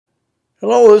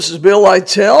Hello, this is Bill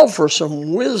Lytell for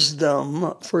some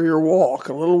wisdom for your walk.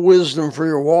 A little wisdom for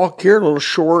your walk here, a little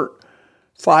short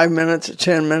 5 minute to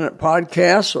 10-minute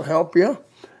podcast will help you.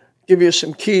 Give you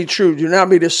some key truth. Do not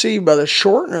be deceived by the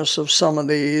shortness of some of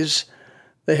these.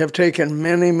 They have taken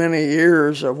many, many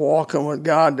years of walking with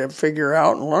God to figure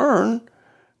out and learn,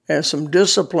 and some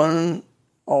discipline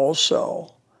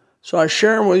also. So I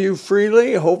share them with you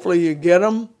freely. Hopefully you get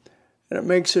them, and it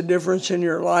makes a difference in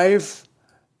your life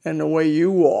and the way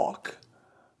you walk.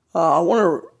 I want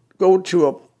to go to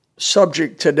a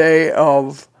subject today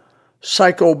of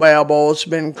psychobabble. It's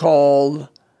been called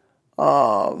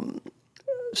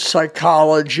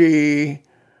psychology.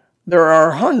 There are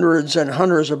hundreds and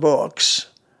hundreds of books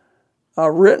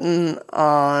written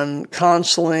on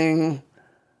counseling,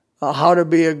 how to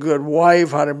be a good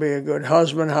wife, how to be a good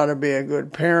husband, how to be a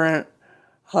good parent,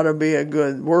 how to be a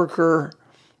good worker,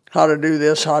 how to do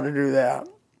this, how to do that.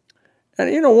 And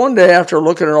one day after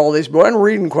looking at all these books and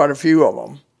reading quite a few of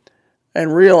them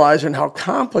and realizing how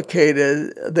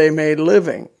complicated they made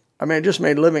living. It just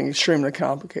made living extremely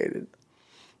complicated.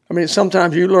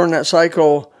 Sometimes you learn that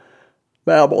psychobabble,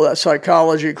 that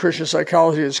psychology, Christian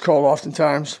psychology is called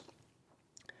oftentimes.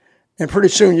 And pretty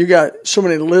soon you got so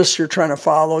many lists you're trying to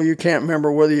follow, you can't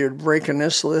remember whether you're breaking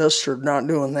this list or not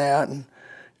doing that. And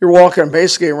you're walking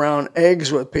basically around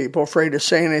eggs with people, afraid to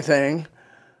say anything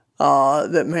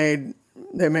that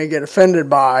they may get offended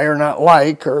by or not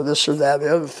like or this or that,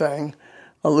 the other thing,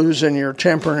 losing your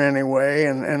temper in any way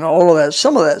and all of that.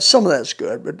 Some of that's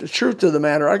good, but the truth of the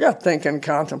matter, I got thinking,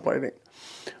 contemplating.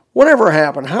 Whatever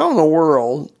happened, how in the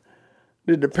world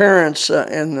did the parents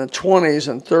in the 20s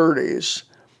and 30s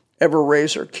ever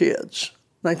raise their kids?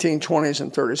 1920s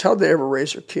and 30s, how did they ever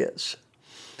raise their kids?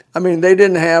 They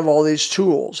didn't have all these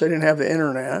tools. They didn't have the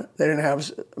internet. They didn't have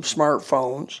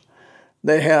smartphones.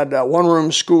 They had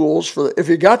one-room schools. If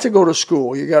you got to go to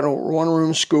school, you got a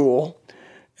one-room school,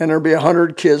 and there'd be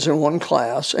 100 kids in one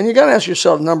class. And you got to ask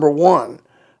yourself, number one,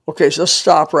 okay, so let's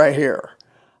stop right here.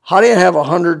 How do you have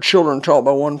 100 children taught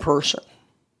by one person?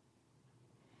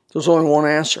 There's only one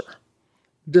answer: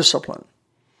 discipline.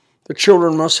 The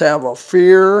children must have a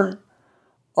fear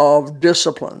of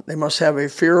discipline. They must have a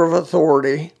fear of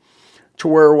authority to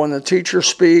where when the teacher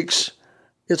speaks,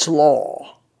 it's law.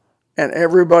 And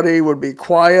everybody would be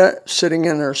quiet, sitting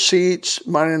in their seats,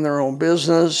 minding their own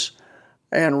business,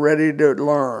 and ready to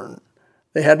learn.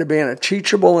 They had to be in a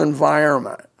teachable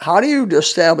environment. How do you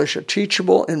establish a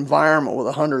teachable environment with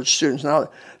 100 students? Now,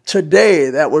 today,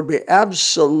 that would be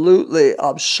absolutely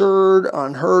absurd,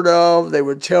 unheard of. They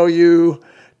would tell you,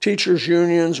 teachers'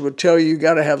 unions would tell you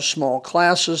got to have small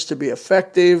classes to be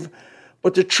effective.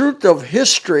 But the truth of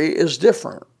history is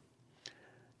different.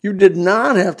 You did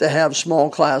not have to have small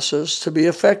classes to be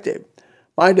effective.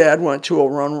 My dad went to a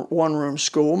one-room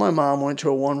school. My mom went to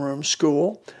a one-room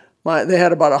school. They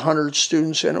had about 100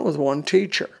 students in it with one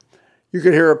teacher. You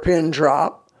could hear a pin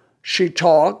drop. She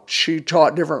talked. She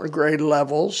taught different grade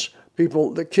levels.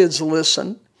 The kids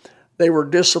listened. They were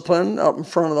disciplined up in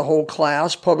front of the whole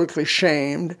class, publicly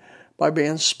shamed by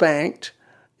being spanked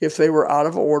if they were out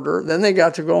of order. Then they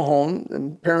got to go home,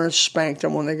 and parents spanked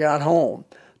them when they got home.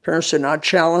 Parents did not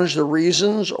challenge the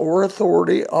reasons or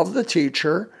authority of the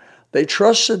teacher. They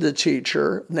trusted the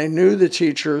teacher. They knew the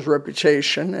teacher's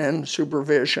reputation and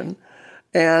supervision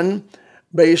and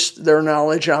based their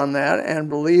knowledge on that and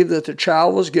believed that the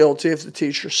child was guilty if the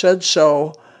teacher said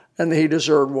so and that he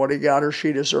deserved what he got or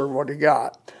she deserved what he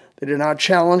got. They did not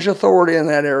challenge authority in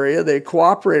that area. They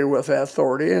cooperated with that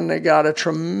authority and they got a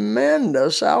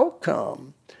tremendous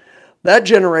outcome. That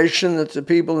generation that the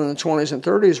people in the 20s and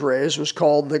 30s raised was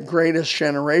called the greatest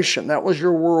generation. That was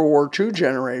your World War II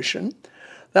generation.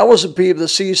 That was the people, the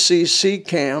CCC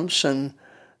camps and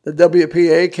the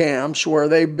WPA camps where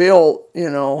they built,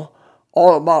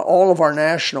 all of our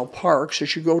national parks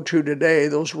that you go to today.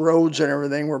 Those roads and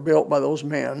everything were built by those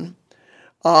men.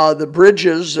 The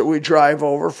bridges that we drive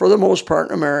over, for the most part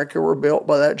in America, were built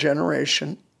by that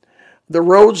generation. The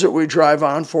roads that we drive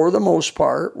on, for the most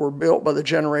part, were built by the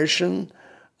generation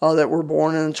that were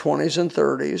born in the 20s and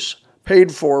 30s,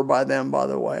 paid for by them, by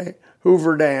the way.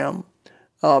 Hoover Dam,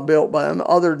 built by them.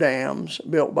 Other dams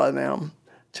built by them.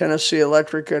 Tennessee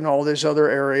Electric and all these other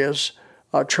areas.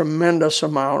 A tremendous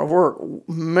amount of work.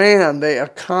 Man, they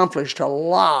accomplished a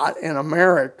lot in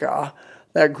America,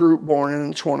 that group born in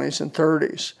the 20s and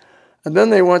 30s. And then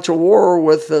they went to war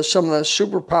with some of the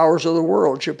superpowers of the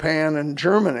world, Japan and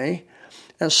Germany,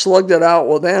 and slugged it out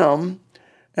with them.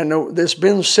 And it's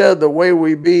been said the way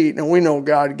we beat, and we know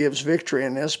God gives victory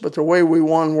in this, but the way we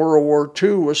won World War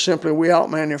II was simply we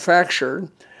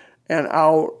outmanufactured and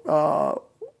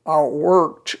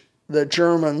outworked the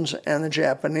Germans and the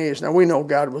Japanese. Now, we know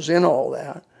God was in all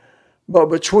that. But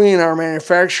between our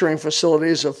manufacturing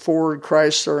facilities of Ford,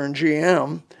 Chrysler, and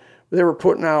GM, they were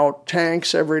putting out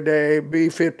tanks every day,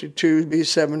 B-52s,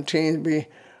 B-17s,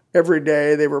 every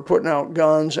day. They were putting out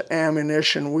guns,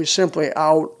 ammunition. We simply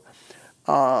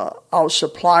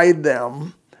outsupplied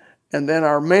them. And then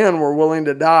our men were willing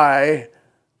to die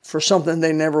for something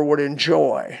they never would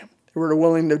enjoy. They were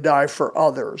willing to die for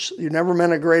others. You never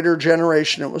met a greater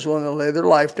generation that was willing to lay their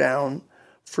life down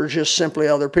for just simply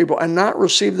other people and not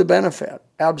receive the benefit.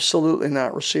 Absolutely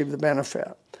not receive the benefit.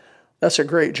 That's a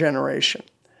great generation.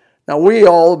 Now, we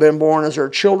all have been born as our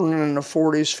children in the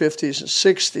 40s, 50s, and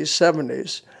 60s,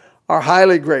 70s, are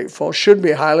highly grateful, should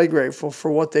be highly grateful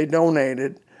for what they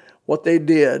donated, what they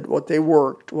did, what they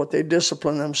worked, what they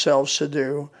disciplined themselves to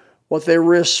do, what they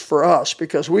risked for us,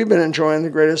 because we've been enjoying the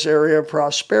greatest area of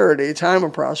prosperity, time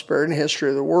of prosperity in the history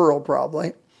of the world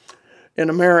probably, in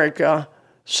America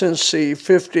since the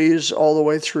 50s all the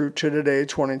way through to today,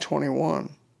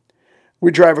 2021.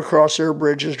 We drive across their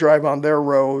bridges, drive on their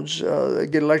roads,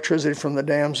 get electricity from the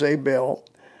dams they built,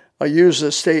 use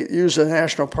the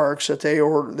national parks that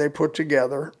they put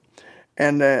together,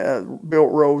 and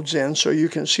built roads in so you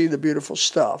can see the beautiful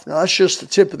stuff. Now, that's just the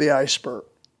tip of the iceberg.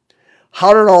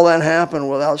 How did all that happen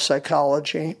without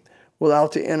psychology,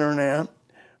 without the internet,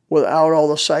 without all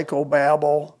the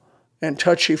psychobabble and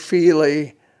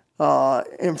touchy-feely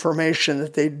information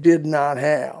that they did not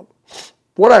have?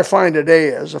 What I find today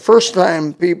is the first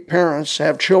time parents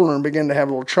have children begin to have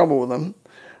a little trouble with them,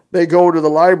 they go to the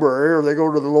library or they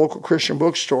go to the local Christian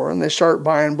bookstore and they start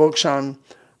buying books on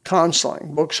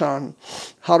counseling, books on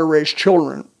how to raise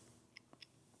children,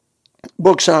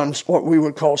 books on what we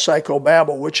would call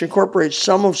psychobabble, which incorporates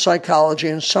some of psychology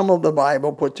and some of the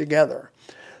Bible put together.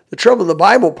 The trouble, the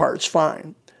Bible part's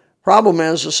fine. Problem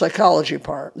is the psychology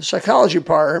part. The psychology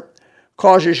part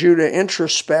causes you to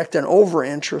introspect and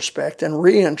over-introspect and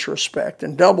re-introspect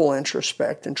and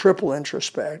double-introspect and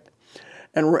triple-introspect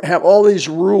and have all these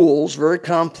rules, very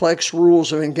complex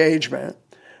rules of engagement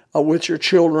with your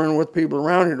children, with people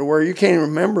around you, to where you can't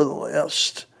remember the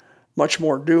list, much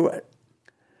more do it.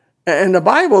 And the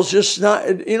Bible's just not,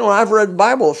 I've read the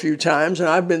Bible a few times, and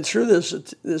I've been through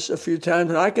this a few times,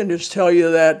 and I can just tell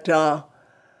you that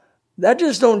that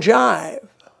just don't jive.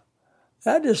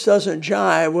 That just doesn't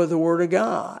jive with the Word of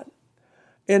God.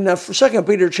 In 2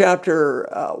 Peter chapter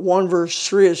 1, verse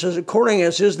 3, it says, according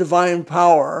as his divine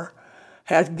power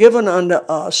hath given unto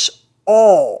us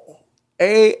all,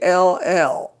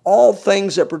 A-L-L, all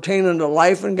things that pertain unto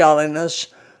life and godliness,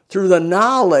 through the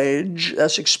knowledge,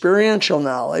 that's experiential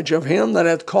knowledge, of him that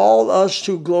hath called us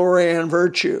to glory and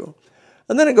virtue.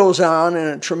 And then it goes on in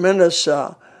a tremendous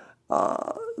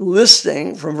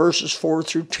listing from verses 4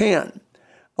 through 10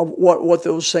 of what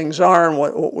those things are and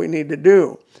what we need to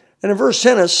do. And in verse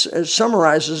 10 it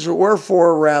summarizes,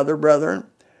 wherefore rather, brethren,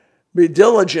 be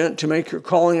diligent to make your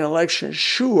calling and election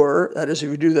sure, that is, if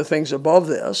you do the things above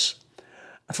this,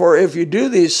 for if you do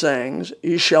these things,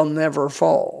 ye shall never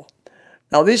fall.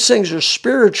 Now, these things are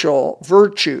spiritual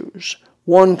virtues,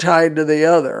 one tied to the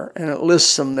other, and it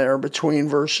lists them there between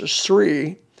verses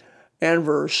 3 and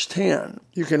verse 10.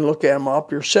 You can look at them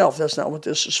up yourself. That's not what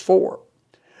this is for.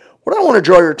 What I want to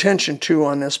draw your attention to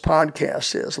on this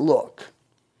podcast is, look,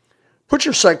 put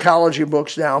your psychology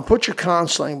books down, put your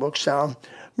counseling books down.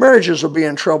 Marriages will be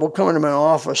in trouble. Come into my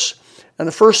office, and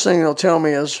the first thing they'll tell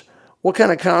me is, what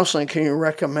kind of counseling can you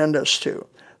recommend us to?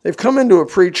 They've come into a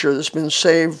preacher that's been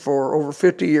saved for over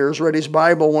 50 years, read his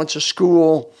Bible, went to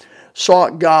school,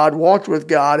 sought God, walked with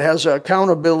God, has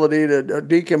accountability to a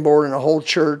deacon board in a whole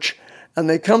church, and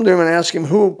they come to him and ask him,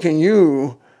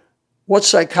 what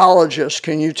psychologist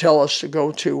can you tell us to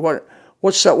go to?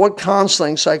 What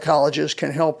counseling psychologist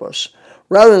can help us?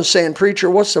 Rather than saying, preacher,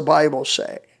 what's the Bible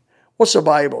say? What's the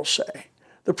Bible say?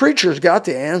 The preacher's got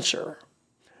the answer.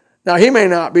 Now, he may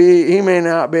not be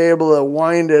able to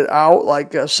wind it out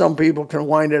like some people can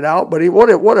wind it out, but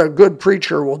what a good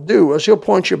preacher will do is he'll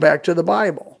point you back to the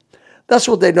Bible. That's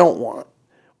what they don't want.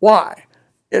 Why?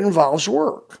 It involves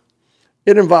work.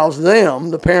 It involves them,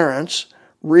 the parents,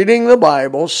 reading the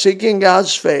Bible, seeking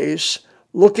God's face,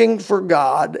 looking for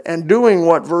God, and doing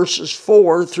what verses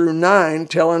 4 through 9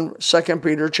 tell in 2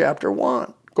 Peter chapter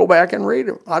 1. Go back and read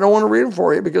them. I don't want to read them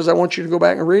for you because I want you to go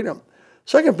back and read them.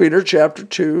 2 Peter chapter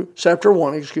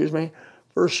 1,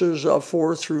 verses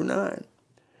 4 through 9.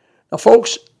 Now,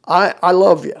 folks, I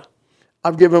love you.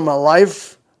 I've given my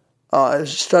life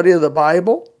study of the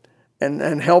Bible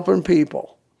and helping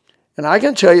people. And I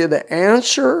can tell you the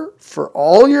answer for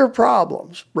all your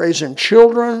problems, raising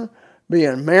children,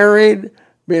 being married,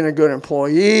 being a good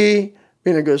employee,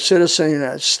 being a good citizen of the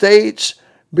United States,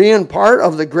 being part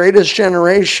of the greatest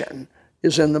generation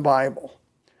is in the Bible.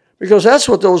 Because that's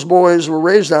what those boys were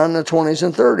raised on in the 20s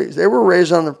and 30s. They were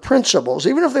raised on the principles,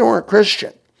 even if they weren't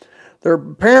Christian. Their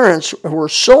parents were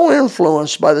so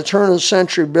influenced by the turn of the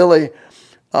century Billy,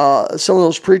 some of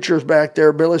those preachers back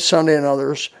there, Billy Sunday and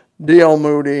others, D.L.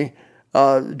 Moody,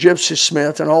 Gypsy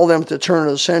Smith, and all them at the turn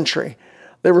of the century.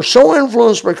 They were so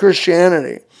influenced by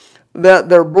Christianity that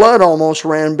their blood almost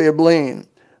ran bibline,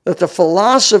 that the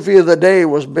philosophy of the day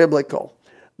was biblical.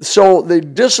 So the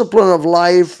discipline of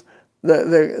life,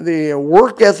 the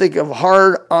work ethic of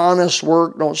hard, honest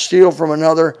work, don't steal from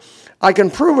another, I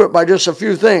can prove it by just a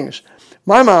few things.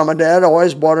 My mom and dad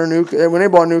always bought when they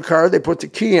bought a new car, they put the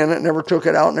key in it, never took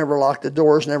it out, never locked the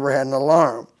doors, never had an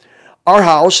alarm. Our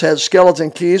house had skeleton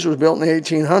keys, was built in the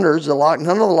 1800s. None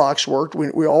of the locks worked.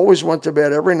 We always went to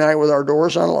bed every night with our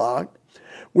doors unlocked.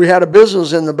 We had a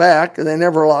business in the back, and they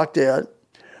never locked it.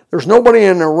 There's nobody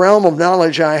in the realm of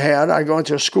knowledge I had. I go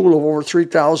into a school of over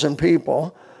 3,000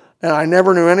 people, and I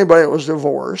never knew anybody that was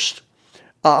divorced.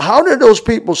 How did those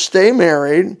people stay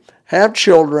married, have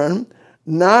children,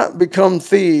 not become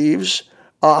thieves?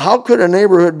 How could a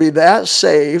neighborhood be that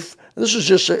safe? This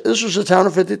was a town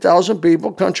of 50,000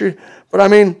 people, country, but I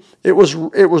mean, it was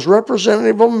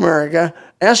representative of America.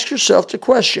 Ask yourself the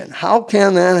question, how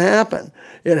can that happen?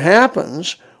 It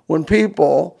happens when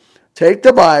people take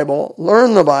the Bible,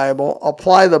 learn the Bible,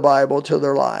 apply the Bible to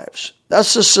their lives.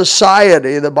 That's the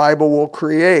society the Bible will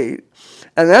create,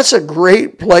 and that's a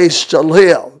great place to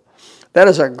live. That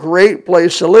is a great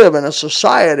place to live in a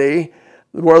society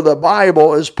where the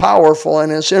Bible is powerful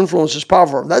and its influence is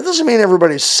powerful. That doesn't mean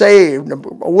everybody's saved.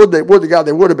 Would to God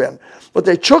they would have been. But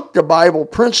they took the Bible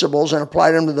principles and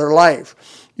applied them to their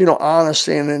life. You know,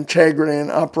 honesty and integrity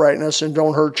and uprightness and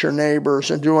don't hurt your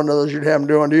neighbors and do unto others you'd have them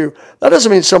do unto you. That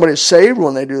doesn't mean somebody's saved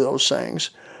when they do those things.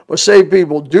 But saved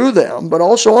people do them, but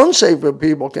also unsaved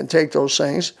people can take those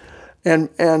things and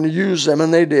use them,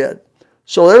 and they did.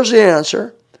 So there's the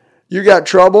answer. You got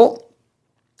trouble.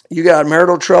 You got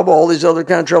marital trouble, all these other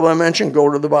kind of trouble I mentioned, go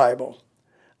to the Bible.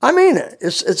 I mean it.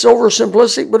 It's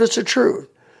oversimplistic, but it's the truth.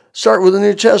 Start with the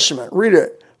New Testament. Read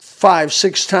it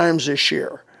 5-6 times this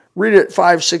year. Read it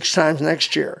 5-6 times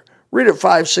next year. Read it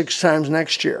 5-6 times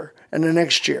next year and the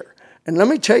next year. And let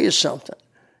me tell you something.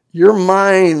 Your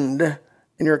mind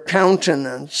and your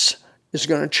countenance is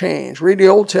going to change. Read the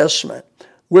Old Testament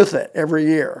with it every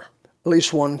year, at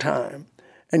least one time.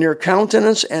 And your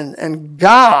countenance and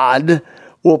God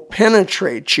will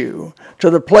penetrate you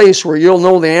to the place where you'll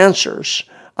know the answers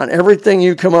on everything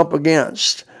you come up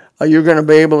against. You're going to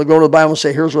be able to go to the Bible and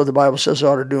say, here's what the Bible says I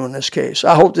ought to do in this case.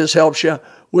 I hope this helps you.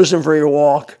 Wisdom for your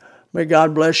walk. May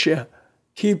God bless you,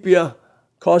 keep you,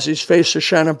 cause his face to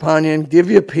shine upon you, and give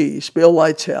you peace. Bill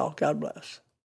Lytell. God bless.